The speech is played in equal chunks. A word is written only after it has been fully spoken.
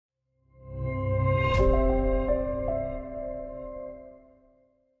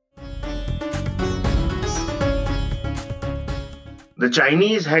The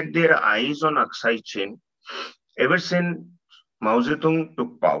Chinese had their eyes on Aksai Chin ever since Mao Zedong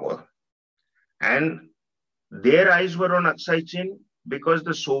took power. And their eyes were on Aksai Chin because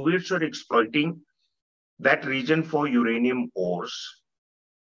the Soviets were exploiting that region for uranium ores.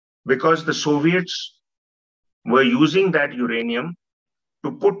 Because the Soviets were using that uranium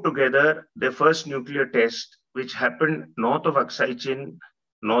to put together their first nuclear test, which happened north of Aksai Chin,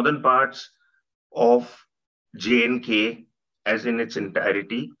 northern parts of J&K, as in its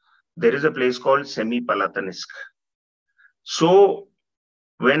entirety. There is a place called Semipalatinsk. So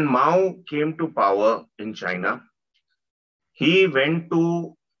when Mao came to power in China, he went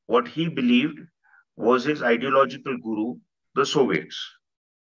to what he believed was his ideological guru, the Soviets.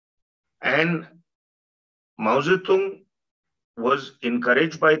 And Mao Zedong was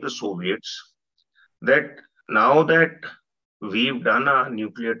encouraged by the Soviets that now that we've done a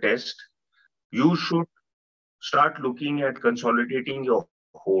nuclear test, you should start looking at consolidating your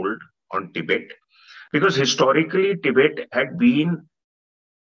hold on Tibet, because historically Tibet had been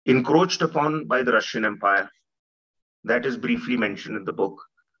encroached upon by the Russian Empire. That is briefly mentioned in the book.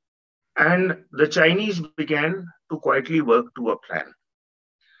 And the Chinese began to quietly work to a plan.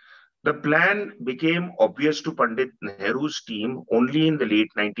 The plan became obvious to Pandit Nehru's team only in the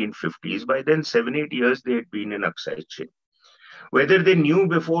late 1950s. By then, 7-8 years they had been in Aksai Chin. Whether they knew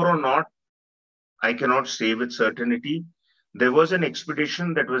before or not, I cannot say with certainty. There was an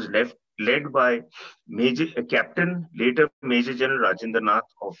expedition that was led by Captain, later Major General Rajendra Nath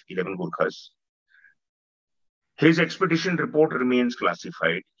of 11 Gurkhas. His expedition report remains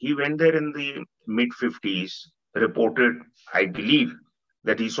classified. He went there in the mid-50s, reported, I believe,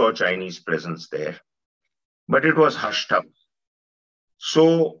 that he saw Chinese presence there. But it was hushed up.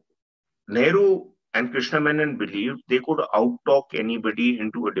 So Nehru and Krishna Menon believed they could outtalk anybody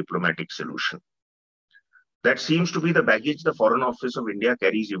into a diplomatic solution. That seems to be the baggage the Foreign Office of India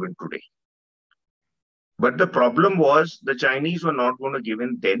carries even today. But the problem was the Chinese were not going to give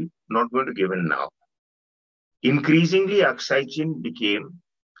in then, not going to give in now. Increasingly, Aksai Chin became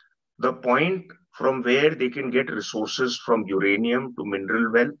the point from where they can get resources from uranium to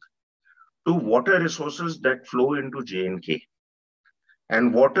mineral wealth to water resources that flow into J&K.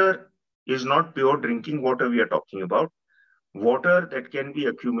 And water is not pure drinking water we are talking about. Water that can be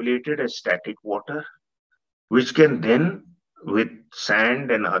accumulated as static water, which can then, with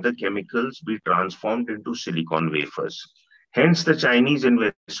sand and other chemicals, be transformed into silicon wafers. Hence the Chinese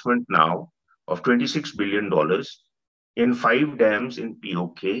investment now of $26 billion in 5 dams in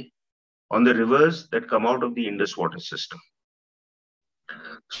POK on the rivers that come out of the Indus water system.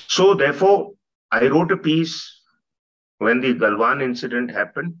 So therefore, I wrote a piece when the Galwan incident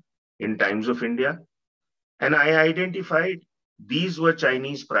happened in Times of India, and I identified these were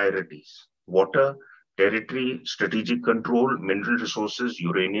Chinese priorities: water, territory, strategic control, mineral resources,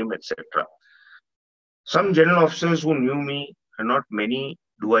 uranium, etc. Some general officers who knew me, and not many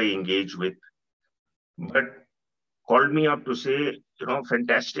do I engage with, but called me up to say,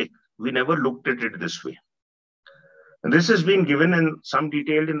 fantastic, we never looked at it this way. And this has been given in some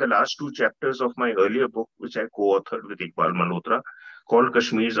detail in the last 2 chapters of my earlier book, which I co-authored with Iqbal Malhotra, called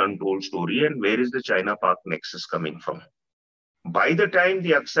Kashmir's Untold Story, and where is the China-Pak nexus coming from? By the time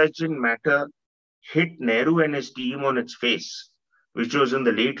the Aksai Chin matter hit Nehru and his team on its face, which was in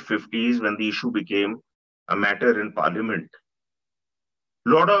the late 50s when the issue became a matter in Parliament, a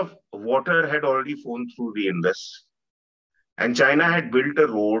lot of water had already flown through the Indus. And China had built a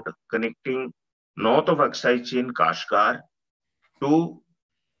road connecting north of Aksai Chin, Kashgar, to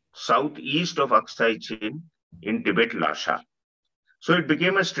southeast of Aksai Chin in Tibet, Lhasa. So it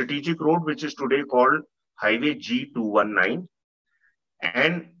became a strategic road, which is today called Highway G219.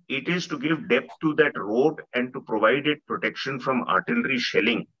 And it is to give depth to that road and to provide it protection from artillery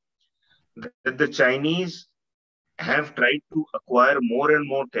shelling that the Chinese have tried to acquire more and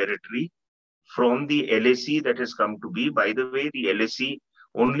more territory from the LAC that has come to be. By the way, the LAC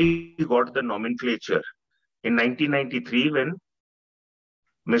only got the nomenclature in 1993 when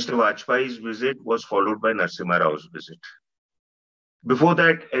Mr. Vajpayee's visit was followed by Narasimha Rao's visit. Before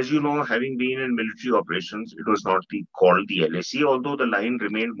that, as you know, having been in military operations, it was not called the LAC, although the line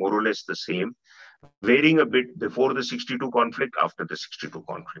remained more or less the same, varying a bit before the 62 conflict, after the 62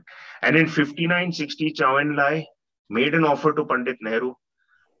 conflict. And in 59-60, Chow En-lai made an offer to Pandit Nehru: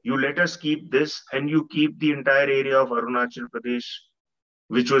 you let us keep this and you keep the entire area of Arunachal Pradesh,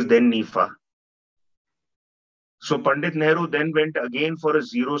 which was then NIFA. So Pandit Nehru then went again for a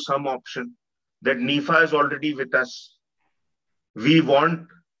zero-sum option that NIFA is already with us. We want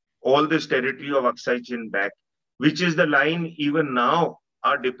all this territory of Aksai Chin back, which is the line even now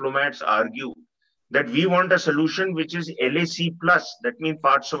our diplomats argue that we want a solution which is LAC plus, that means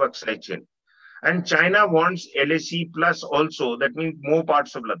parts of Aksai Chin. And China wants LAC plus also, that means more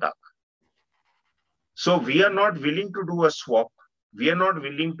parts of Ladakh. So we are not willing to do a swap. We are not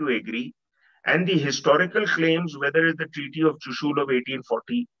willing to agree. And the historical claims, whether it's the Treaty of Chushul of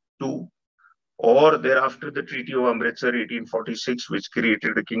 1842 or thereafter the Treaty of Amritsar 1846, which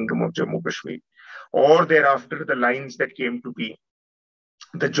created the Kingdom of Jammu Kashmir, or thereafter the lines that came to be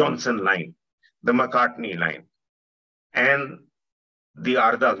the Johnson line, the Macartney line, and the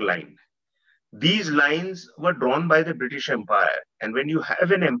Ardag line. These lines were drawn by the British Empire. And when you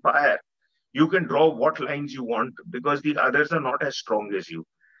have an empire, you can draw what lines you want because the others are not as strong as you.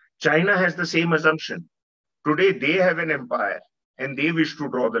 China has the same assumption. Today, they have an empire and they wish to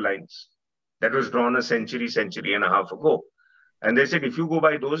draw the lines. That was drawn a century and a half ago. And they said, if you go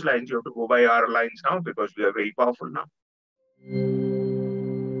by those lines, you have to go by our lines now because we are very powerful now.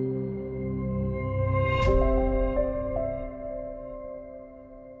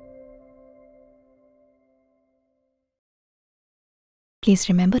 Please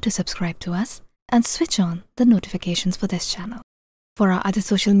remember to subscribe to us and switch on the notifications for this channel. For our other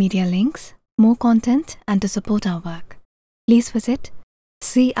social media links, more content, and to support our work, please visit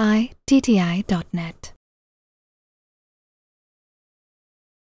citti.net.